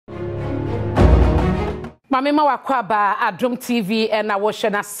Mame ma wakwa ba Adom TV na wo hwe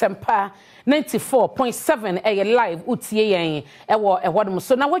na sempa 94.7 live utie yen ewo ehwodum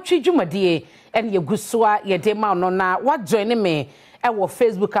so na watwi dwumadie ene yegusoa ye de ma no na wa join me ewo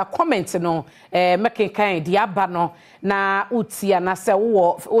Facebook a comment no mekenkan di aba no na utia na se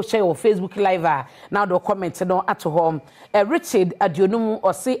wo share wo Facebook live a na do comment no ato home Richard Adionum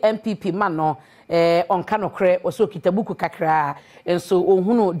osi MPP man no onka nokre oso kitabuku kakra enso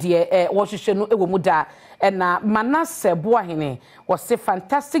ohunu de wo hwehwe no ewo mu da na Manasseh Boahene was a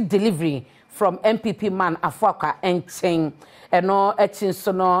fantastic delivery from MPP man Afuaka Enchen eno etin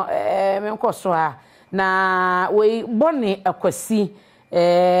so no menkoso ha na we boni akwasi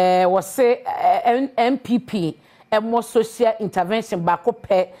was MPP emo social intervention ba ko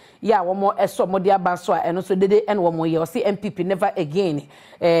pe ya wo mo eso mo dia banso a eno so dede en wo mo ye was MPP never again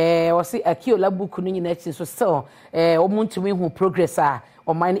was akiola buku no nyina etin so still wo muntumi hu progress a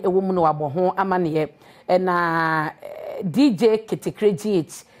o man ewo mu no wabo ho amane na DJ Kitikreji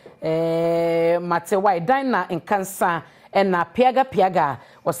Matewai Dina in Kansa na Piaga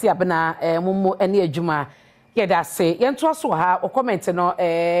wasi abena mumu ene adwuma yeda se yento so ha o comment no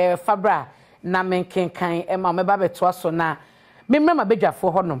Fabra na menkenkan ma meba beto so na memma bedwafo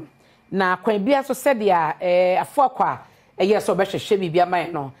honom na kwan bia so sede a afo akwa so be hwehwe bibia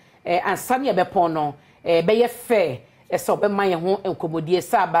man no ansane ye bepon no be ye fair eso be man ye ho enkomodie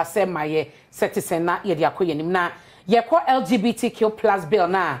sa ba se maye setisen na ye de akoyenim na ye ko LGBTQ+ bill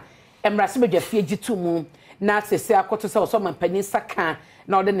na emrase bedwafie gitumu na sese akoto se so mampani saka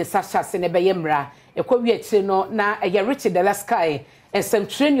na ode ne sasha se ne be ye mra ekwa wi akire no na ye Richard Delaskai ensem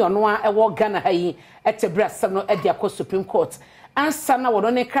train no a ewo Ghana hayi etebra sam no ede akọ Supreme Court ansa na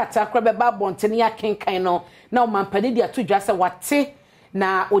wodo ne krata akra be ba bontene ya kenkan no na mampani de atodwa se wate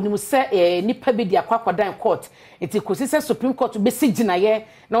na onimu se nipa bi de akwakodan court enti kosi se Supreme Court be sigina ye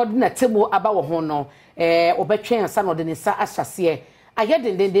na ode na temu aba wo ho no obetwen ansa na ode ne sa ahyase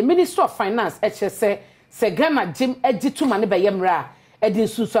ayedende the Minister of Finance se Ghana Jim agituma ne be yemra edi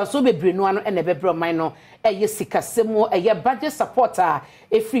nsusuaso bebre no ano ene bebre man no eye sikasemu eye budget supporter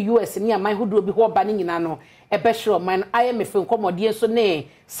every US ni aman hodo bi ho ba ne nyina no ebe hwe man IMF nkomode so ne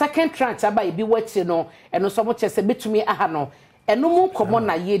second tranche aba e bi wachi no eno so mo chese betumi aha no eno mu komo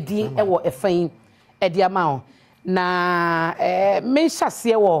na yedi ewo efan edi ama ho na me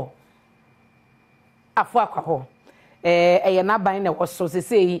hyase wo afo akwa ho eye na ban na wo so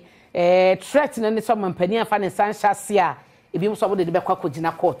sesei threat na ne so mampani afa ne san hyase a ebi mo so bo de be kwa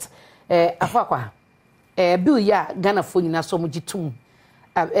kogina court afo akwa bill ya Ghana fo nyina so mo gitum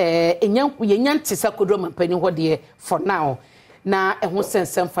enyan tisa kodro mampani ho de for now na ehun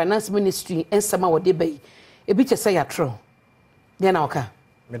sensem finance ministry ensema wo de bai ebi chese ya tro de na oka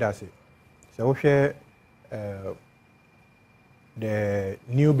me da se wo hwe the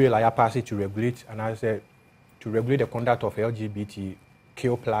new bill I pass it to regulate and I said to regulate the conduct of LGBTQ+.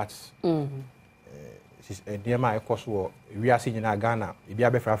 Dear ekoso we are seeing in Ghana ebi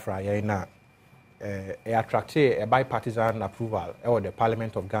abefrafra ye na attract a bipartisan approval or the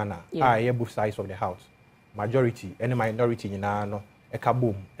Parliament of Ghana both sides of the house majority and minority nyina no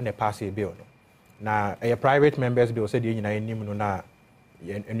boom and a pass a bill no na a private members bill said nyina enim no na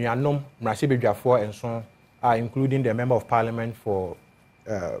enuanom mrasebedwafo and so including the member of parliament for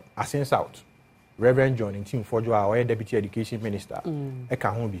Asin South Reverend John Ntim Fojo our deputy education minister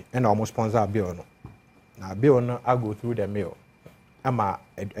eka ho bi and almost sponsor bill no na bill no I go through the mail ama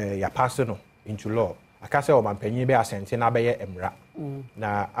ya pass no into law akase o mampanyin be asente na be ye emra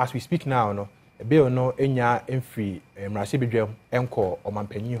na as we speak now no bill no enya emfiri mrasebedwam enko o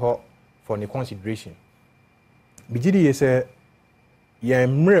mampanyin ho for the consideration bigidi ye se ye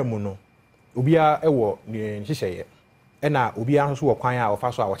mremu no obia ewo ne nhihye na obia nso wo kwan a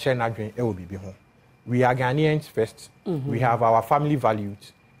ofa so a wo kire na adwen ewo bibi ho we are Ghanaians first we have our family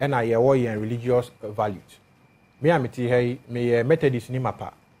values and our religious values me amiti hey me Methodist ni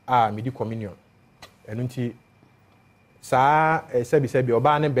mapa me di communion enunti sa sebi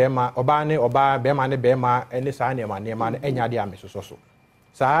oba ne bema ne bema ene sa ne ma na enya de amesoso so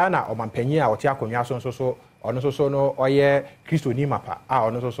sa na omampanyin a wote akonwa so ono so no oye Kristo ni mapa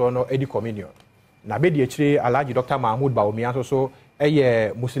ono so no edi communion na be di akire Alhaji Dr. Mahmoud Bawumia so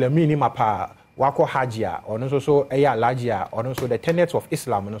eye Muslimi ni mapa wako hajia ono so eye Alhaji ono so the tenets of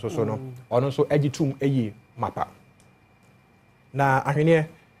Islam ono so no ono so egitum eye mapa na ahwene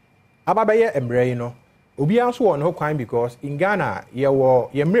ababaye emre no obi anso won ho kwan because in Ghana ye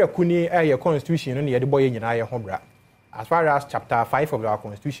mrekuni ye constitution no ye de boye nyina ye hobra as far as chapter 5 of our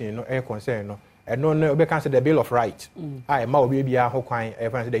constitution no concern no no we can say the bill of rights ma obi bia ho kwan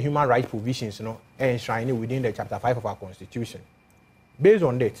the human rights provisions no enshrined within the chapter 5 of our constitution based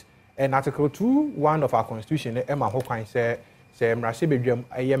on that and Article 2(1) of our Constitution, Emma Hokwan say Mrase Bedwam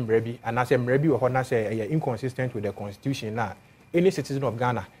ayem mrebi, and I say mrebi or hona say inconsistent with the Constitution. Now, any citizen of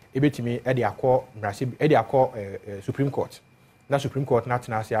Ghana, ebetimi ediako Mrase ediako Supreme Court. Now Supreme Court not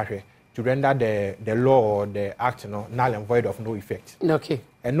to render the law or the act null and void of no effect. Okay.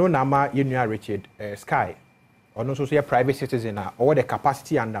 And no nama Yenya Richard Sky, or no social private citizen, or the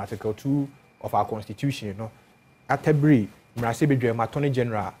capacity under Article 2 of our Constitution, at Tebri, Mrase Bedwam, Attorney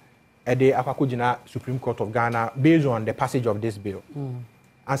General, at the Afakujina Supreme Court of Ghana, based on the passage of this bill.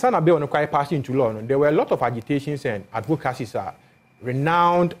 And some bill on quite passing into law. There were a lot of agitations and advocacies,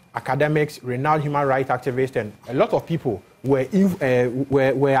 renowned academics, renowned human rights activists, and a lot of people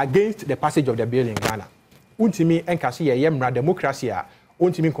were against the passage of the bill in Ghana. Untimi enkasi yemra democracy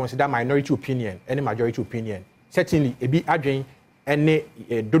untimi consider minority opinion any majority opinion. Certainly ebi adwen ene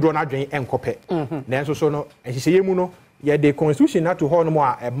dodo na adwen enkope. Nanso so no ehihye mu no ye the constitution na to ho no mo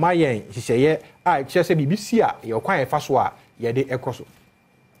a mayen hihye a kyerese BBC a ye kwan efa so a ye de ekoso.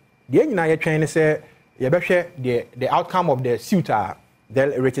 De nyina ye twen ne se ye behwe the outcome of the suit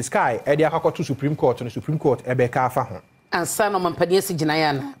the Richard Sky e de akakọ to Supreme Court no Supreme Court e be ka afa ho. Ansa no mampanye si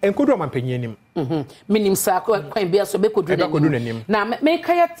ginayana enkodu mampanye nim minim sa kwan bia so be kodu nanim na me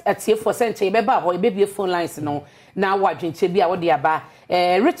kaya atie for center be ba ho be bie phone lines no na wadwenche bia wo de aba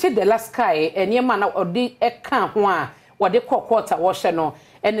Richard the last Sky eniema na odi eka ho a wo de court wo hye no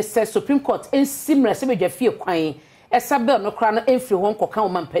ene se Supreme Court ensimra se bedwa fie kwan esa bill no kra no enfiri ho nkoka o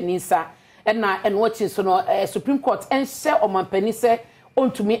mampani sa na enwochi so no Supreme Court enhye o mampani se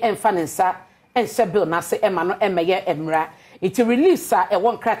ontumi emfa ne nsa ense bill na se ema no emeye emra it release e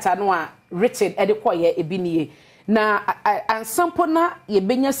won krata no a Richard e de koye ebiniye na ansampo na ye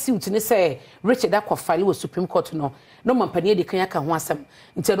benya suit ne se Richard akofale wo Supreme Court no mampani de kan aka ho asem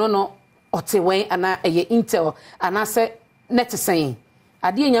nti no otewen ana eye intel ana se netisen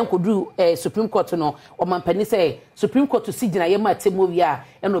ade enya nkodu Supreme Court no o mampani se Supreme Court si gina ye ma temowi a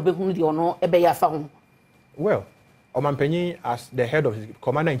e no behunu de ono e be ya fa ho. Well, Omampenyi, as the head of the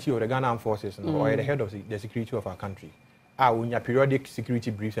Commander-in-Chief of the Ghana Armed Forces, or the head of the security of our country, we have periodic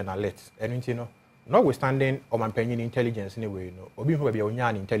security briefs and alerts. And notwithstanding Omampenyi intelligence anyway, Obi who be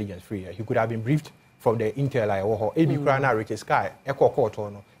intelligence free, he could have been briefed from the intel or AB Krana Richard Sky, Echo Court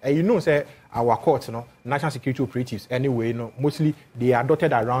or no. And you know, say our courts, national security operatives anyway, mostly they are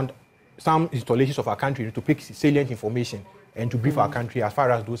dotted around some installations of our country to pick salient information and to brief our country as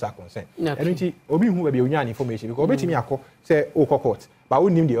far as those are concerned. And Obi who be information because Obi me akọ say court, but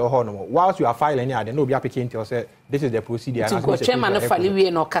we name the no. Whilst you are filing here, then no be application tell say this is the procedure. To chairman of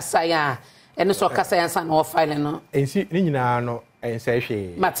Faliwe no kasaya, and so kasaya san or filing no. And see, ni nyina no and say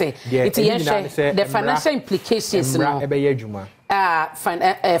she. Mate, the financial implications no.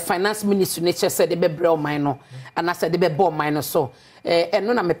 Finance minister nature said the be bro minor, and I said the be ball minor so. And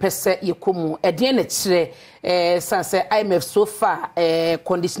no na me pese yekomu e de na kire sanse IMF so far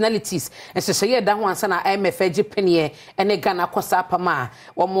conditionalities and so say da ho ansa na IMF agipene ene Ghana kosa apama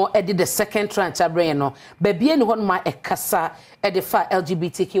omo e de the second tranche abrain no ba bia ni hono ma e kasa e de fa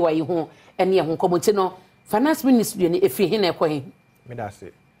LGBTQ wa yi ho ene ye ho komoti no finance ministry ni efi hin e kwen me da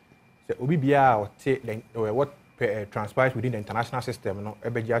say obi bia o te what transpires within the international system no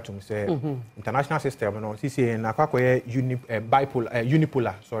ebeja tum say international system no see na kwakoye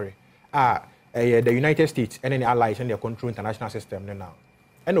unipolar sorry the United States and any allies and they control international system now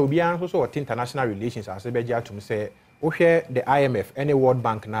and obi an so international relations as ebeja tum say o share the IMF and the World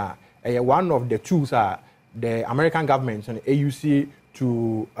Bank na one of the tools are the American government and AUC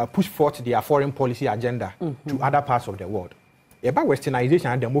to push forth their foreign policy agenda to other parts of the world. About westernization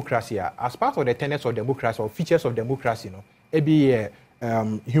and democracy, as part of the tenets of democracy or features of democracy,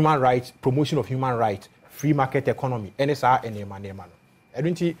 human rights, promotion of human rights, free market economy, NSR and Neman. I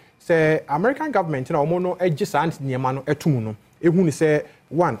don't say American government, Omono, Ejisant, Niemano, Etumuno. Ehun say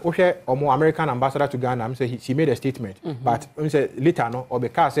one, Omo American ambassador to Ghana, he made a statement, but later no, or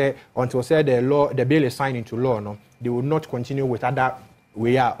because until say the bill is signed into law, no, they will not continue with other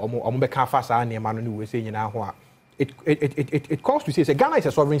way. Omo beka fasa Niemano we say now. It calls to say Ghana is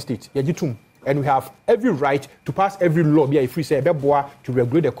a sovereign state, and we have every right to pass every law be a free say to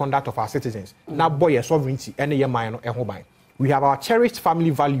regulate the conduct of our citizens. Now boy a sovereignty and we have our cherished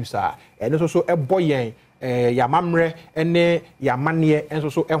family values and also a boy ya mamre and ya manie and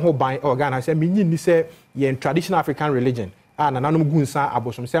also a Ghana say meaning say traditional African religion. Na nanom gunsa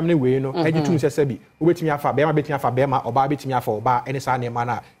abosom semne we no agitum sesabi obetimi afa bema betimi afa bema oba betimi afa oba ene sa ne ma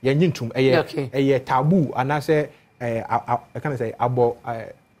na yenyitum eye taboo anase I can say abo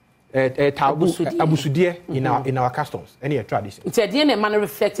taboo abusudie in our customs any tradition. It's a DNA man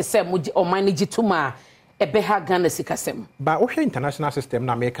reflect say o manage tuma ebeha Ghana sikasem. But okay, international system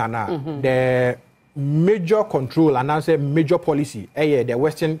na make the major control and answer major policy the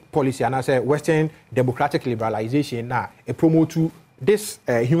Western policy and answer Western democratic liberalization na a promote to this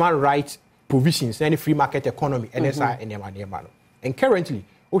human rights provisions and free market economy NSI and and currently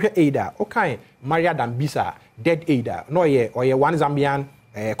okay Ada okay Maria Dambisa dead Ada no ye or ye one Zambian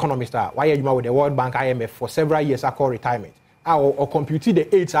economist why you with the World Bank IMF for several years I call retirement or compute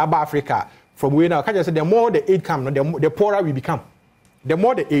the aids about Africa from where now can you say the more the aid come the poorer we become. The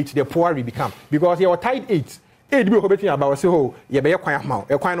more the age, the poorer we become. Because your tight age, be between about say, oh, you be a quiet mouth,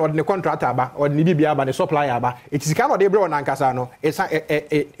 a quiet or the contractor about or the be about the supplier about. It is kind of the bro and Ancasano, it's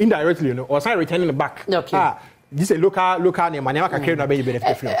indirectly, you know, or sign returning back. Okay. This is local name, and never can be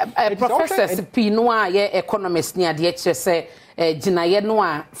benefit from. Professor Pinoa, economist near the HSA, Jinaye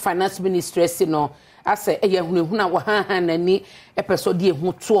Noa, finance ministry, no. I say, huna wahana ni episode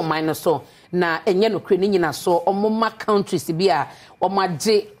who 2 minus so na enye no kre ni na so omoma countries bia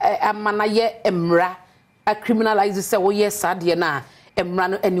omaje amana ye emra a criminalize say wo yes ade na emra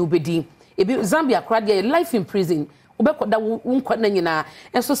no eni obedi ebi Zambia kra de life in prison obekoda wonkwa na nyina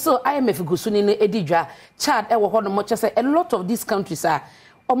enso so IMF gusuni ne edidwa Chad e wo ho no mo chese a lot of these countries are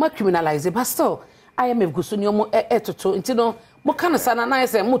oma criminalize but still IMF gusuni omo etoto ntino mo kana sana na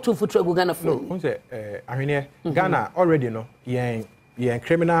say mo tu futu egu Ghana fo no say ahwene Ghana already no yen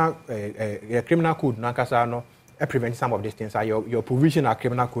criminal code na kasa no prevent some of these things your provisional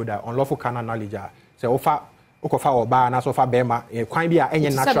criminal code unlawful carnal knowledge say ofa okofa oba na so fa bema kwan bia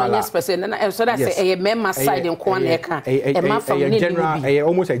enye natural yes person na so that say member side in kwan na ka general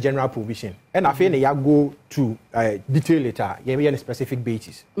almost a general provision and afi na ya go to detail later ye specific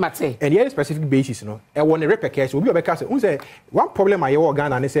basis mate and ye specific basis no e won repercussions obi obeka say say one problem aye wo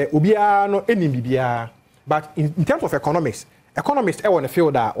Ghana na say obi a no enim bibia but in terms of economics economists want to feel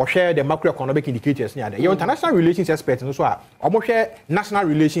that or share the macroeconomic indicators near your international relations experts and so on share national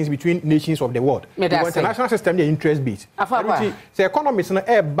relations between nations of the world. The international system the interest based. The economists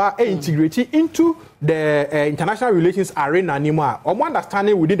integrate into the international relations arena anymore. Or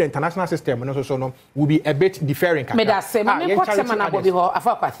understanding within the international system and also will be a bit differing. Thank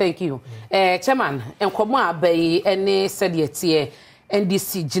you. Chairman, and come on by any said yet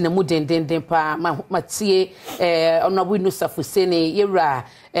NDC jinamu den pa matie Nnawotwi Nusafusene yera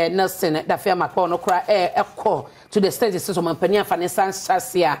Nelson da fe makọ no kra ekọ to the state system mampania finance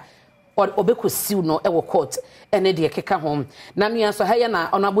chasia obekosiw no ewo court ene de keka hom na nua so ha ya na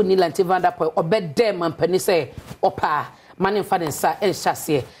Nnawotwi Nilanti Vanderpool obede mampani se opa mane finance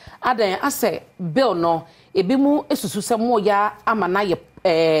chasia adan ase bill no ebimu esusu se mo ya amana ye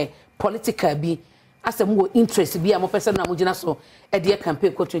political bi ase mo interest bi am person na mo gina so e de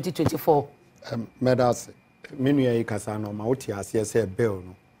campaign ko 2024 medas menu ya ikasa no ma oti ase say bill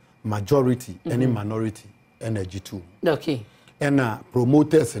no majority any minority energy too okay and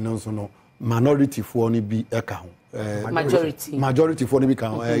promoters no so no minority for ni bi eka ho majority for ni bi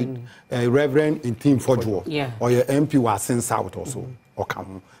kan reverend in team forjo or your MP was in south also or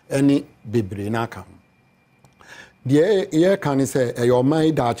come any bebre na kan the ye kan say your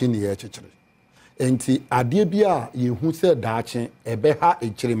mind that in the church enti ade bia ye hu se daache ebe ha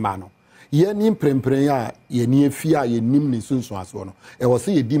echiri ma no ye ni mprempren a ye ni afi a ye nim ne sunsun aso no e wo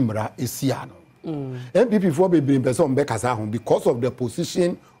se ye di mra esia no MPP for be person be kasa ho because of the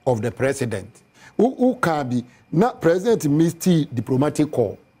position of the president who can be not president misty diplomatic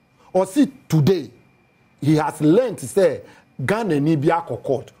call or see today he has learned to say Ghana ni bia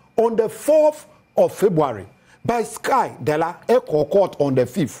court on the 4th of February by Sky Dela court on the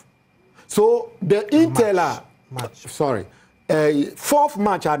 5th. So the Intel, sorry, 4th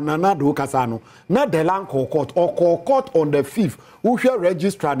March at Nanado Casano, not the land court or court on the 5th, who shall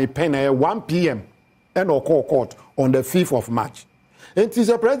register the pen at 1 p.m. and or court on the 5th of March. It is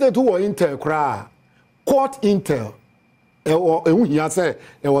a president who was Intel cry, court Intel, or he said,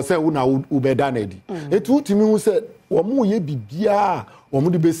 it was a una ubedanedi. It would to me who said, or mu ye bibia, or mu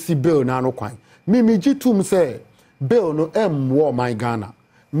be si bill nano quine. Mimi Jitum say, bill no war my Ghana.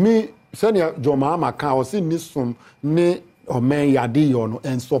 Me. Senior Joma Maka or see Nisum ne or men yadi no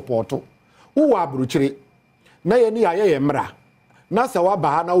and supporto. Who are bruchiri? Na ni aye mra. Na se wa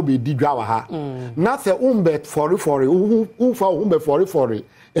bahana ubi didwa ha. Na se umbet fori who fa umbet fori.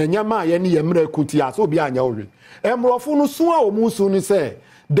 Enyama ye ni emre kutia so bi anya ori. Emrofu no so a omusu ni say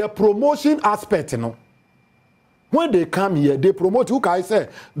the promotion aspect no. When they come here, they promote who can say,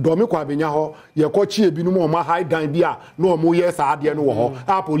 Domi Kwabenya ho, ye kochi ebinu mo ma high down bia, no mo yes adie no ho,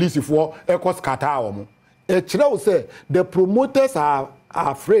 a police for ekos kata omo. E chira say the promoters are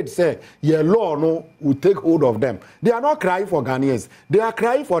afraid say your law no will take hold of them. They are not crying for Ghanaians, they are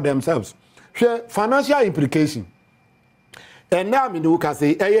crying for themselves. hwɛ financial implication ɛna me no ka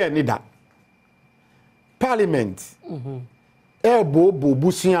say ɛyɛ ni da parliament bo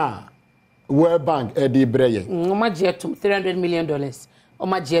busia World Bank the breye omajetum $300 million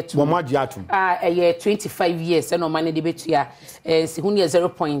omajetum a 25 years and money de betua si hu ne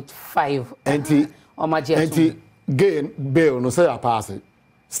 0.5 omajetum gain bail no say pass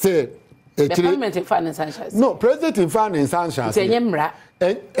stay the Parliament in Finance and no President in Finance and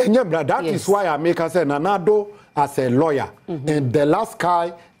that is why I make us say Nanado as a lawyer and the last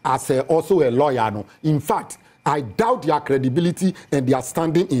guy as also a lawyer no. In fact, I doubt their credibility and their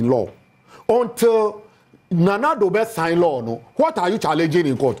standing in law until Nanado be sign law no. What are you challenging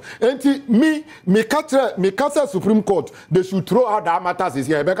in court? And me Supreme Court they should throw out the matters is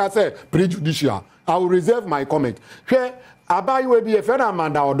here because say prejudicial. I will reserve my comment. Here abayi we be a friend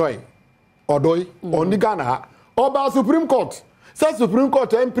Amanda Odoi on Ghana about Supreme Court. Says Supreme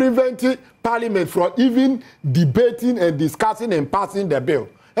Court and prevent Parliament from even debating and discussing and passing the bill.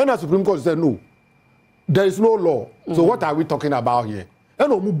 And the Supreme Court said no. There is no law. So what are we talking about here?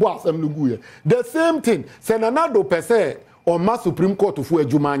 The same thing. Senanado per se on my Supreme Court to fu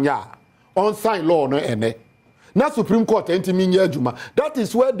ejumanya on sign law no ene. Na Supreme Court enti minye ejuma. That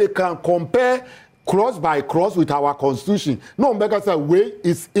is where they can compare cross by cross with our constitution. No, because the way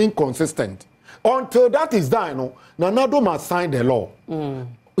is inconsistent. Until that is done, no, Nanado must sign the law.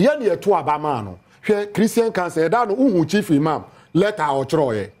 Yen ye to abama no. Christian Council that no chief imam letter or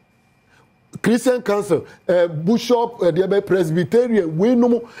troye. Christian Council, Bishop, the Presbyterian, we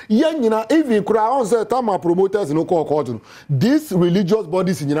no yen even crowd say tama promoters no court. These religious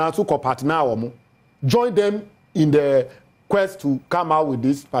bodies in Yinasu ko partner join them in the quest to come out with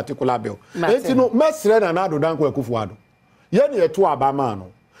this particular bill. Enti no mesre na Nado danko ekufuado. Yen ye to abama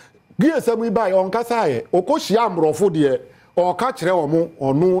no. Gie se mu bai on kasa ye okohia amrofo de o ka kire omo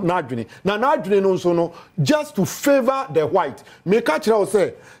onu nadwene na nadwene no nso no just to favor the white me ka kire o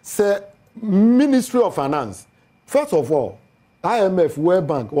say Ministry of Finance first of all IMF World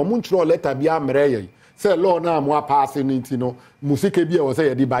Bank omo nchiro letter bi amre ye say law na mo pass nti no musike bi e o say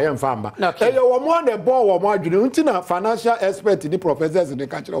ye di ba ye mfamba e ye omo na bo omo adwene nti na financial expert ni professors ni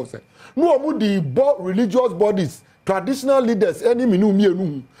ka kire o say no omo di religious bodies traditional leaders any minu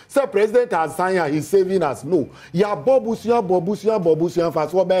mienu say president has signed he's saving us no ya bobusia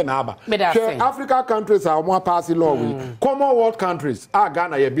fast what be na aba Africa countries are more passing law Commonwealth countries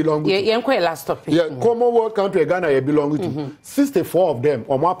Ghana ye belong to last topic Commonwealth country Ghana ye belong to 64 of them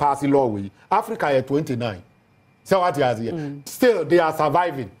are more passing law Africa ye 29 so what you here still they are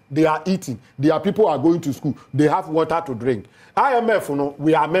surviving they are eating their people are going to school they have water to drink IMF no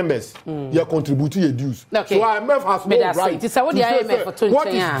we are members you contribute your dues so IMF has no right to say what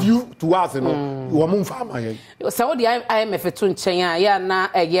is due to us no wo mun fama yen so what the IMF to nchen ya na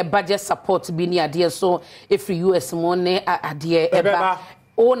ye budget support bi ni ade so every US mo ne ade eba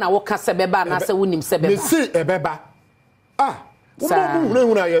o na wo ka se beba na se wonim se beba me see ebeba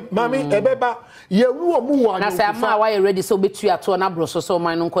Una ye mami ebeba ye wo mu wa na say ama wa ye ready so betu ato na bro so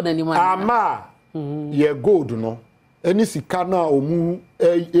man no nko na ni ama ye gold no eni sika na omu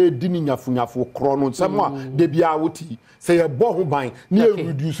edi ni nyafunyafo kro no nsemo a de bia woti say ye bo ho ban na ye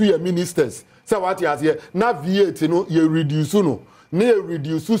reduce your ministers say what you say na VAT no ye reduce no na ye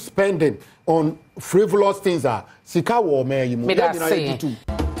reduce spending on frivolous things sika wo me yi mu